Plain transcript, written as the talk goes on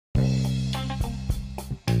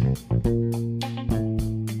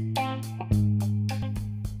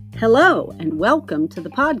Hello, and welcome to the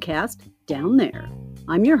podcast, Down There.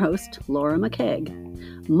 I'm your host, Laura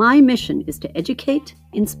McKegg. My mission is to educate,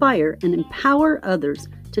 inspire, and empower others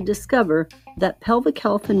to discover that pelvic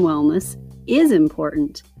health and wellness is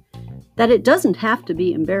important, that it doesn't have to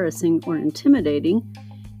be embarrassing or intimidating,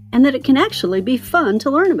 and that it can actually be fun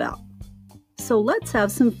to learn about. So let's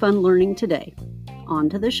have some fun learning today. On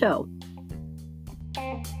to the show.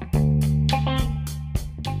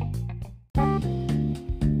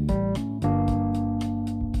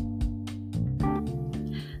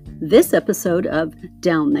 This episode of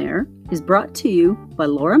Down There is brought to you by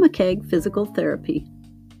Laura McKegg Physical Therapy,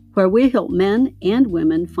 where we help men and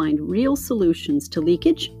women find real solutions to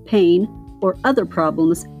leakage, pain, or other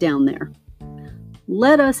problems down there.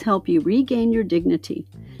 Let us help you regain your dignity,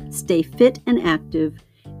 stay fit and active,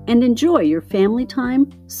 and enjoy your family time,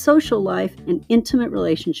 social life, and intimate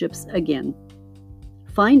relationships again.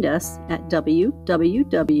 Find us at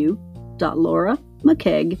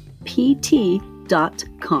www.lauramckeggpt.com.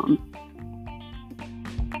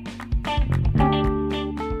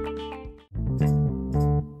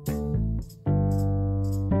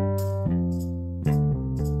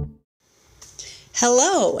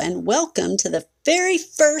 Hello, and welcome to the very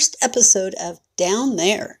first episode of Down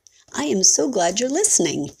There. I am so glad you're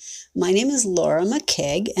listening. My name is Laura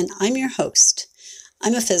McKegg, and I'm your host.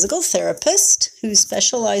 I'm a physical therapist who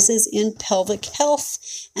specializes in pelvic health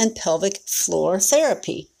and pelvic floor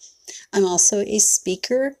therapy. I'm also a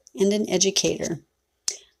speaker and an educator.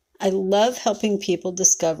 I love helping people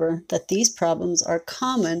discover that these problems are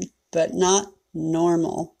common but not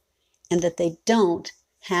normal, and that they don't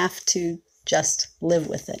have to just live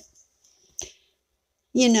with it.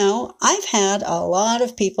 You know, I've had a lot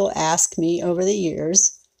of people ask me over the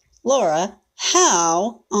years, Laura,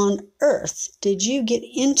 how on earth did you get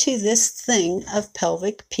into this thing of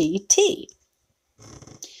pelvic PT?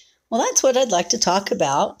 Well, that's what I'd like to talk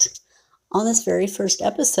about on this very first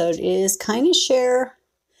episode, is kind of share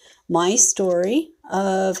my story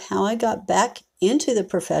of how I got back into the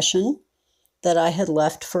profession that I had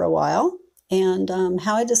left for a while, and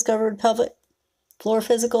how I discovered pelvic floor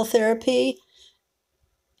physical therapy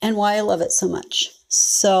and why I love it so much.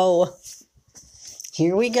 So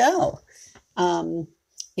here we go.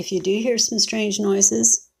 If you do hear some strange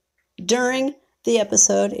noises during the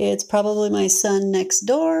episode, it's probably my son next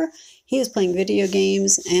door. He is playing video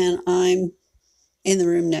games and I'm in the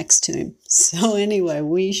room next to him. So anyway,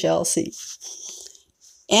 we shall see.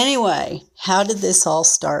 Anyway, how did this all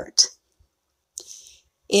start?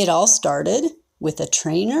 It all started with a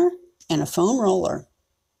trainer and a foam roller.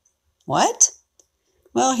 What?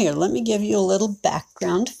 Well, here, let me give you a little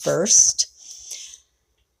background first.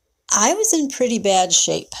 I was in pretty bad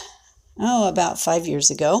shape, about 6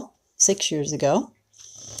 years ago.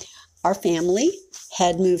 Our family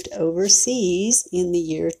had moved overseas in the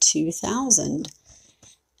year 2000.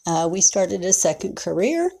 We started a second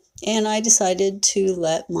career, and I decided to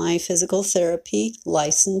let my physical therapy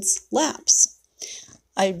license lapse.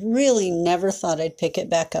 I really never thought I'd pick it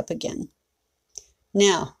back up again.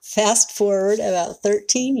 Now, fast forward about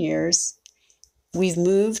 13 years, we've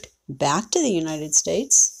moved back to the United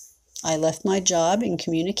States. I left my job in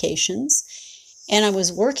communications, and I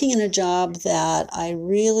was working in a job that I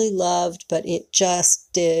really loved, but it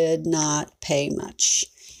just did not pay much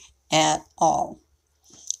at all.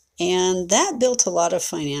 And that built a lot of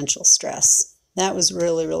financial stress. That was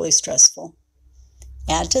really, really stressful.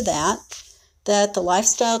 Add to that the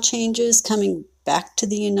lifestyle changes coming back to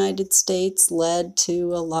the United States led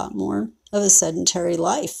to a lot more of a sedentary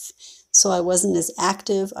life. So I wasn't as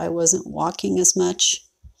active, I wasn't walking as much.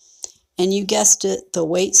 And you guessed it, the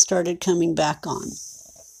weight started coming back on.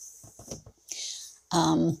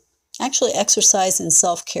 Actually, exercise and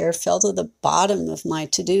self-care fell to the bottom of my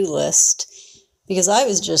to-do list because I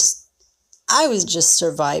was just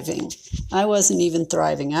surviving. I wasn't even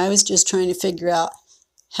thriving. I was just trying to figure out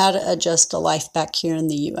how to adjust to life back here in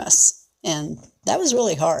the U.S. And that was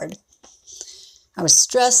really hard. I was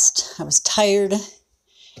stressed, I was tired,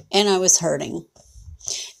 and I was hurting.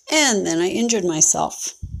 And then I injured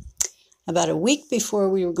myself. About a week before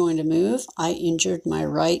we were going to move, I injured my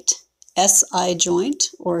right SI joint,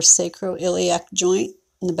 or sacroiliac joint,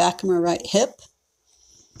 in the back of my right hip.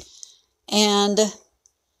 And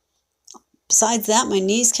besides that, my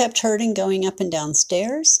knees kept hurting going up and down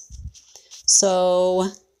stairs. So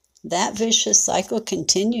that vicious cycle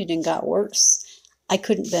continued and got worse. I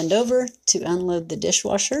couldn't bend over to unload the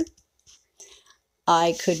dishwasher.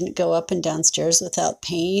 I couldn't go up and down stairs without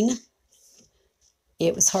pain.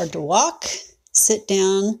 It was hard to walk, sit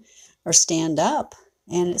down, or stand up.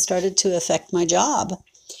 and it started to affect my job.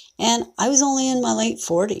 And I was only in my late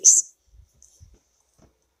 40s.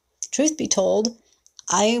 Truth be told,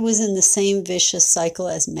 I was in the same vicious cycle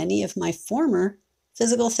as many of my former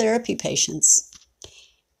physical therapy patients.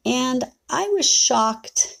 And I was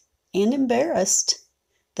shocked and embarrassed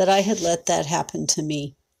that I had let that happen to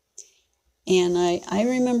me. And I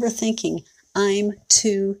remember thinking, I'm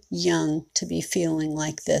too young to be feeling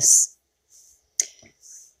like this.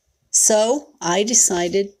 So I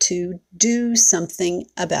decided to do something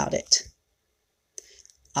about it.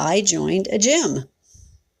 I joined a gym.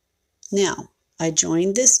 Now, I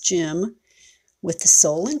joined this gym with the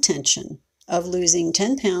sole intention of losing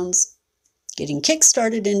 10 pounds, getting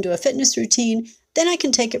kick-started into a fitness routine, then I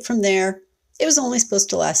can take it from there. It was only supposed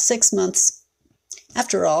to last 6 months.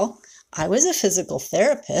 After all, I was a physical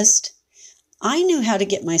therapist. I knew how to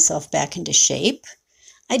get myself back into shape.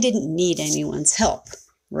 I didn't need anyone's help,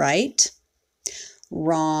 right?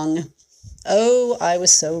 Wrong. Oh, I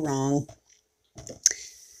was so wrong.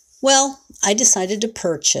 Well, I decided to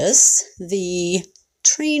purchase the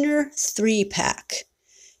Trainer 3-pack.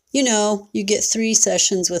 You know, you get 3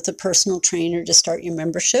 sessions with a personal trainer to start your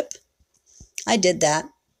membership. I did that.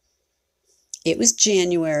 It was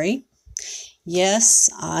January. Yes,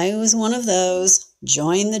 I was one of those.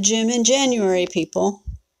 Join the gym in January, people.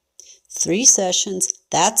 3 sessions,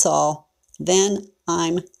 that's all. Then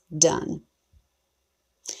I'm done.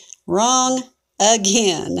 Wrong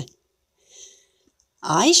again.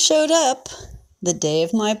 I showed up the day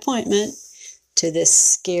of my appointment to this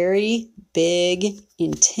scary, big,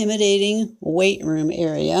 intimidating weight room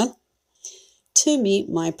area to meet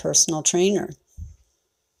my personal trainer.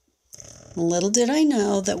 Little did I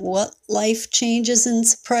know that what life changes and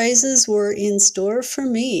surprises were in store for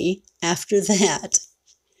me after that.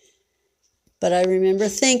 But I remember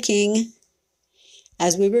thinking,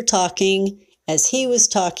 as we were talking, as he was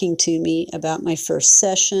talking to me about my first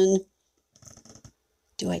session,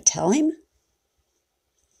 do I tell him?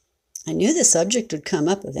 I knew the subject would come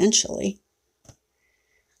up eventually.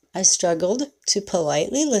 I struggled to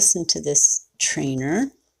politely listen to this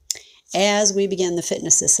trainer as we began the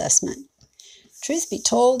fitness assessment. Truth be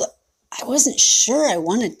told, I wasn't sure I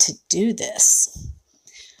wanted to do this.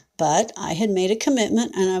 But I had made a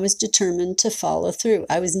commitment and I was determined to follow through.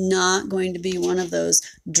 I was not going to be one of those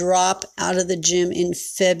drop out of the gym in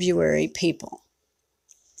February people.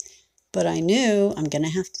 But I knew I'm going to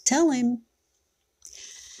have to tell him.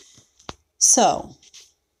 So,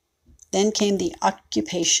 then came the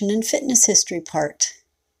occupation and fitness history part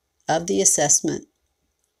of the assessment.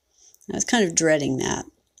 I was kind of dreading that.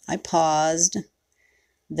 I paused.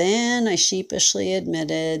 Then I sheepishly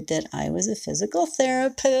admitted that I was a physical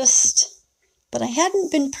therapist, but I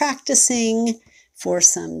hadn't been practicing for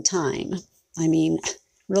some time. I mean,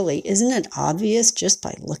 really, isn't it obvious just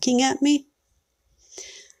by looking at me?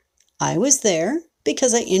 I was there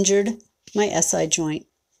because I injured my SI joint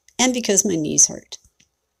and because my knees hurt.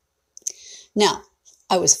 Now,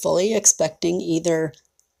 I was fully expecting either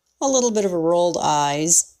a little bit of a rolled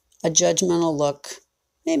eyes, a judgmental look,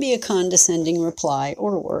 maybe a condescending reply,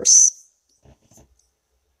 or worse.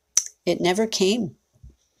 It never came.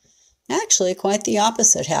 Actually, quite the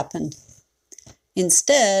opposite happened.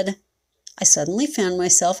 Instead, I suddenly found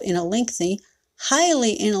myself in a lengthy,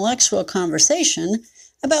 highly intellectual conversation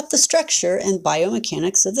about the structure and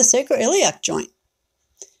biomechanics of the sacroiliac joint.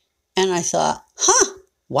 And I thought,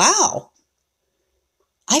 wow,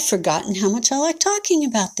 I've forgotten how much I like talking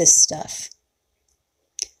about this stuff.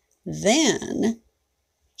 Then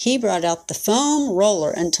he brought out the foam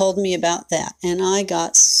roller and told me about that, and I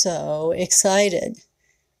got so excited.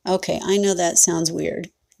 Okay, I know that sounds weird.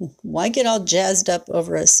 Why get all jazzed up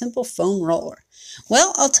over a simple foam roller?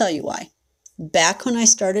 Well, I'll tell you why. Back when I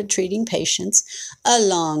started treating patients a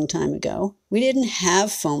long time ago, we didn't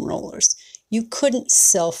have foam rollers. You couldn't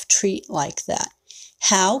self-treat like that.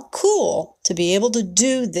 How cool to be able to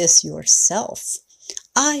do this yourself.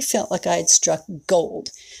 I felt like I had struck gold,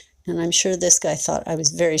 and I'm sure this guy thought I was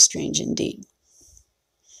very strange indeed.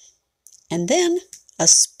 And then a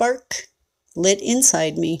spark lit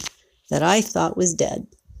inside me that I thought was dead.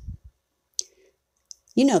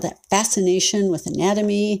 You know, that fascination with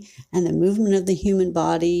anatomy and the movement of the human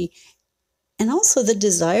body, and also the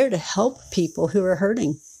desire to help people who are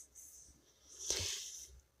hurting.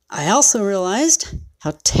 I also realized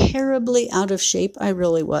how terribly out of shape I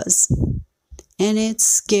really was, and it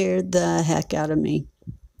scared the heck out of me.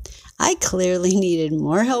 I clearly needed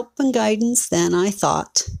more help and guidance than I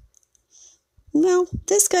thought. Well,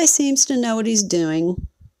 this guy seems to know what he's doing.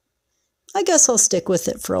 I guess I'll stick with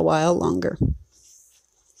it for a while longer.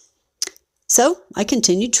 So I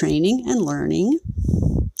continued training and learning.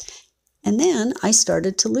 And then I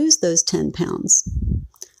started to lose those 10 pounds.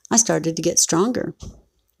 I started to get stronger.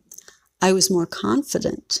 I was more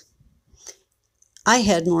confident. I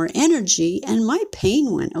had more energy and my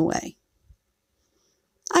pain went away.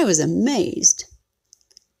 I was amazed.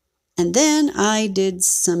 And then I did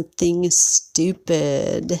something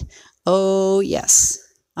stupid. Oh, yes,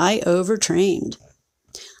 I overtrained.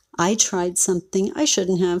 I tried something I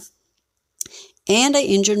shouldn't have, and I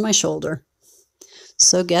injured my shoulder.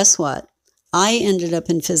 So guess what? I ended up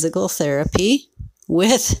in physical therapy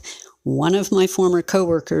with one of my former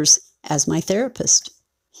coworkers as my therapist.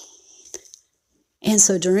 And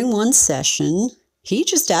so during one session, he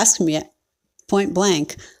just asked me at point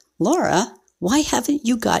blank, Laura, why haven't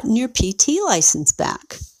you gotten your PT license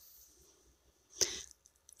back?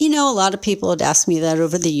 You know, a lot of people had asked me that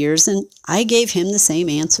over the years, and I gave him the same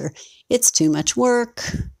answer. It's too much work.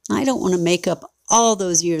 I don't want to make up all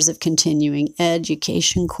those years of continuing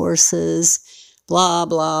education courses, blah,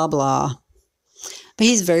 blah, blah. But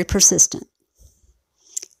he's very persistent.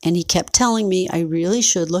 And he kept telling me I really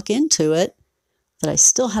should look into it, that I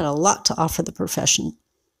still had a lot to offer the profession.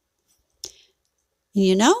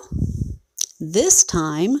 You know, this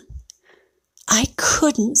time I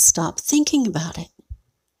couldn't stop thinking about it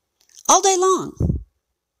all day long.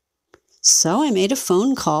 So I made a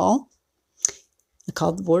phone call. I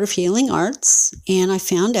called the Board of Healing Arts, and I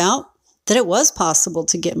found out that it was possible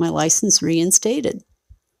to get my license reinstated.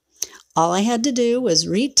 All I had to do was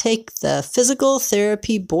retake the physical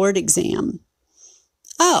therapy board exam.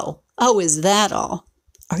 Oh, is that all?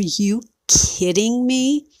 Are you kidding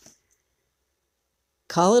me?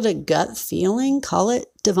 Call it a gut feeling, call it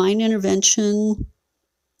divine intervention.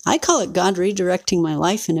 I call it God redirecting my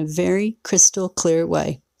life in a very crystal clear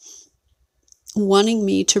way, wanting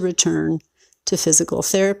me to return to physical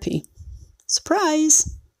therapy.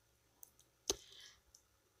 Surprise!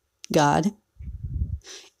 God,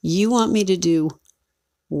 you want me to do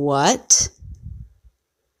what?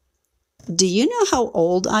 Do you know how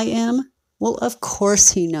old I am? Well, of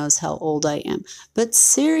course he knows how old I am. But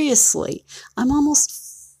seriously, I'm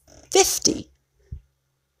almost 50.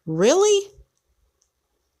 Really?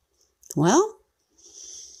 Well,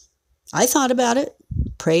 I thought about it,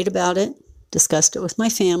 prayed about it, discussed it with my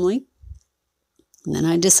family, and then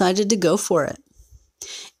I decided to go for it.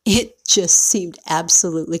 It just seemed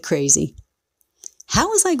absolutely crazy. How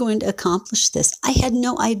was I going to accomplish this? I had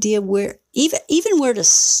no idea even where to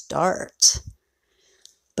start.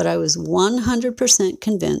 But I was 100%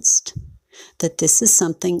 convinced that this is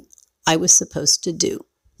something I was supposed to do.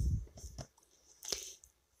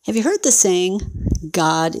 Have you heard the saying,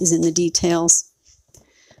 God is in the details?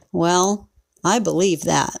 Well, I believe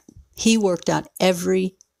that. He worked out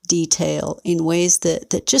every detail in ways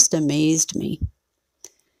that just amazed me.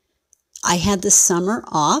 I had the summer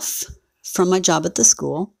off from my job at the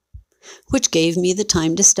school, which gave me the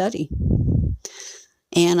time to study.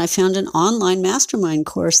 And I found an online mastermind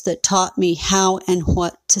course that taught me how and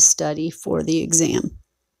what to study for the exam.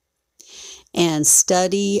 And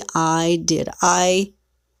study I did. I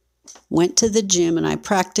went to the gym and I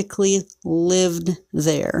practically lived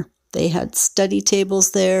there. They had study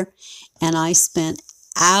tables there, and I spent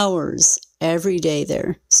hours every day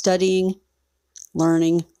there studying,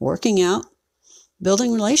 learning, working out,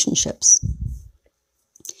 building relationships.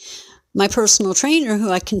 My personal trainer,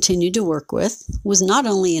 who I continued to work with, was not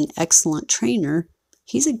only an excellent trainer,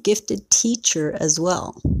 he's a gifted teacher as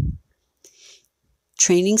well.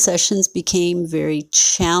 Training sessions became very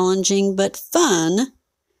challenging but fun,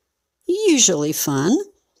 usually fun,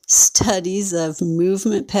 studies of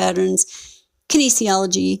movement patterns,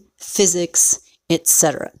 kinesiology, physics,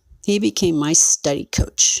 etc. He became my study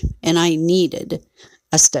coach, and I needed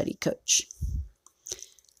a study coach.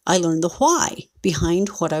 I learned the why behind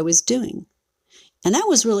what I was doing. And that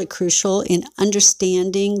was really crucial in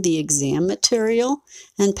understanding the exam material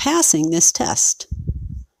and passing this test.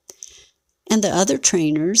 And the other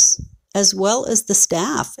trainers, as well as the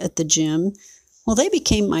staff at the gym, well, they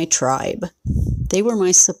became my tribe. They were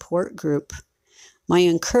my support group, my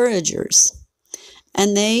encouragers.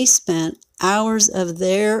 And they spent hours of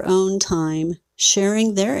their own time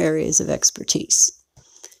sharing their areas of expertise.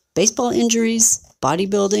 Baseball injuries,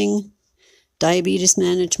 bodybuilding, diabetes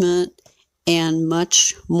management, and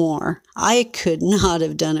much more. I could not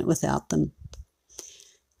have done it without them.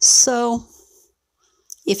 So,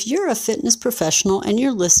 if you're a fitness professional and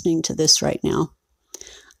you're listening to this right now,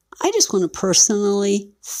 I just want to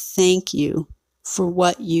personally thank you for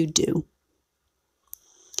what you do.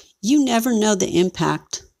 You never know the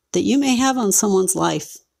impact that you may have on someone's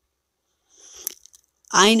life.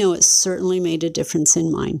 I know it certainly made a difference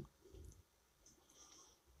in mine.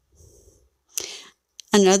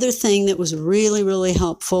 Another thing that was really, really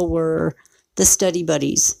helpful were the study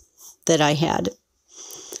buddies that I had.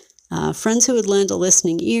 Friends who would lend a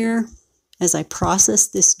listening ear as I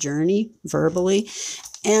processed this journey verbally.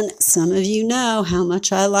 And some of you know how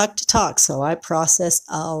much I like to talk, so I process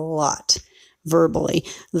a lot verbally.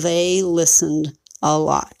 They listened a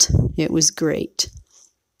lot. It was great.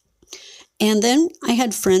 And then I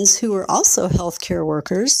had friends who were also healthcare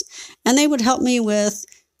workers, and they would help me with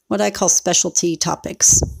what I call specialty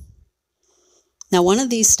topics. Now, one of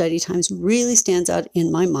these study times really stands out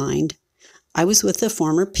in my mind. I was with a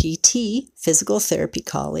former PT, physical therapy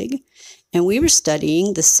colleague, and we were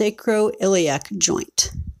studying the sacroiliac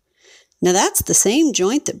joint. Now, that's the same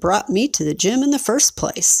joint that brought me to the gym in the first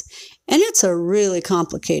place, and it's a really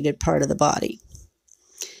complicated part of the body.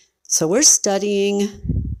 So we're studying,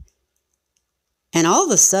 and all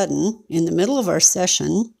of a sudden, in the middle of our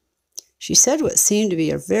session, she said what seemed to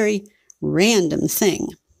be a very random thing.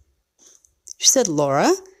 She said,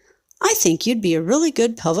 "Laura, I think you'd be a really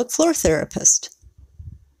good pelvic floor therapist."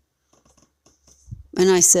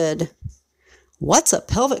 And I said, "What's a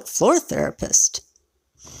pelvic floor therapist?"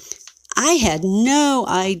 I had no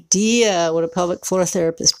idea what a pelvic floor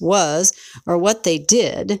therapist was or what they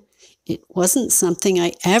did. It wasn't something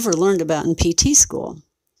I ever learned about in PT school.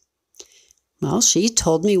 Well, she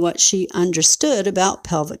told me what she understood about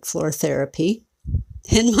pelvic floor therapy,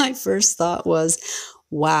 and my first thought was,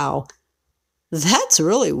 wow, that's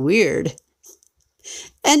really weird.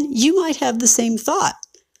 And you might have the same thought.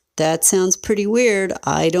 That sounds pretty weird.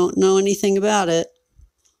 I don't know anything about it.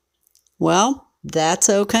 Well, that's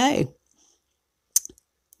okay.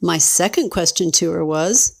 My second question to her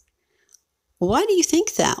was, "Why do you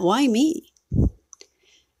think that? Why me?"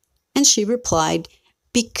 And she replied,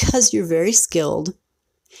 "Because you're very skilled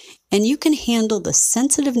and you can handle the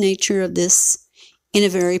sensitive nature of this in a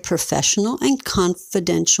very professional and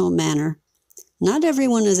confidential manner. Not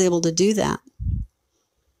everyone is able to do that."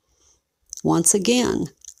 Once again,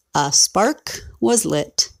 a spark was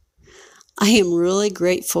lit. I am really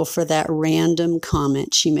grateful for that random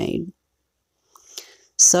comment she made.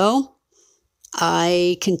 So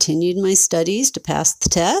I continued my studies to pass the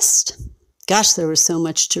test. Gosh, there was so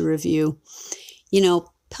much to review.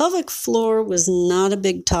 Pelvic floor was not a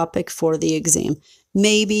big topic for the exam.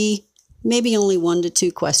 Maybe only 1 to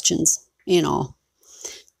 2 questions in all.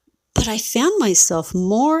 But I found myself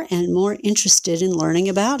more and more interested in learning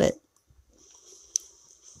about it.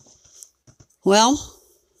 Well,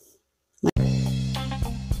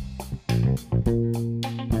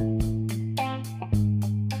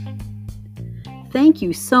 thank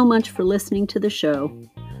you so much for listening to the show.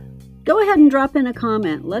 Go ahead and drop in a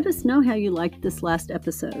comment. Let us know how you liked this last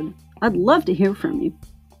episode. I'd love to hear from you.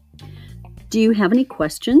 Do you have any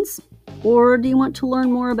questions? Or do you want to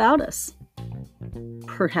learn more about us?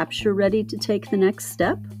 Perhaps you're ready to take the next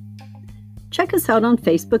step? Check us out on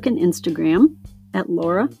Facebook and Instagram at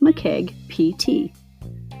Laura McKeag PT.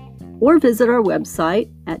 Or visit our website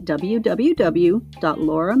at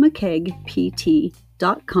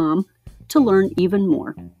www.lauramckeagpt.com to learn even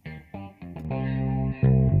more.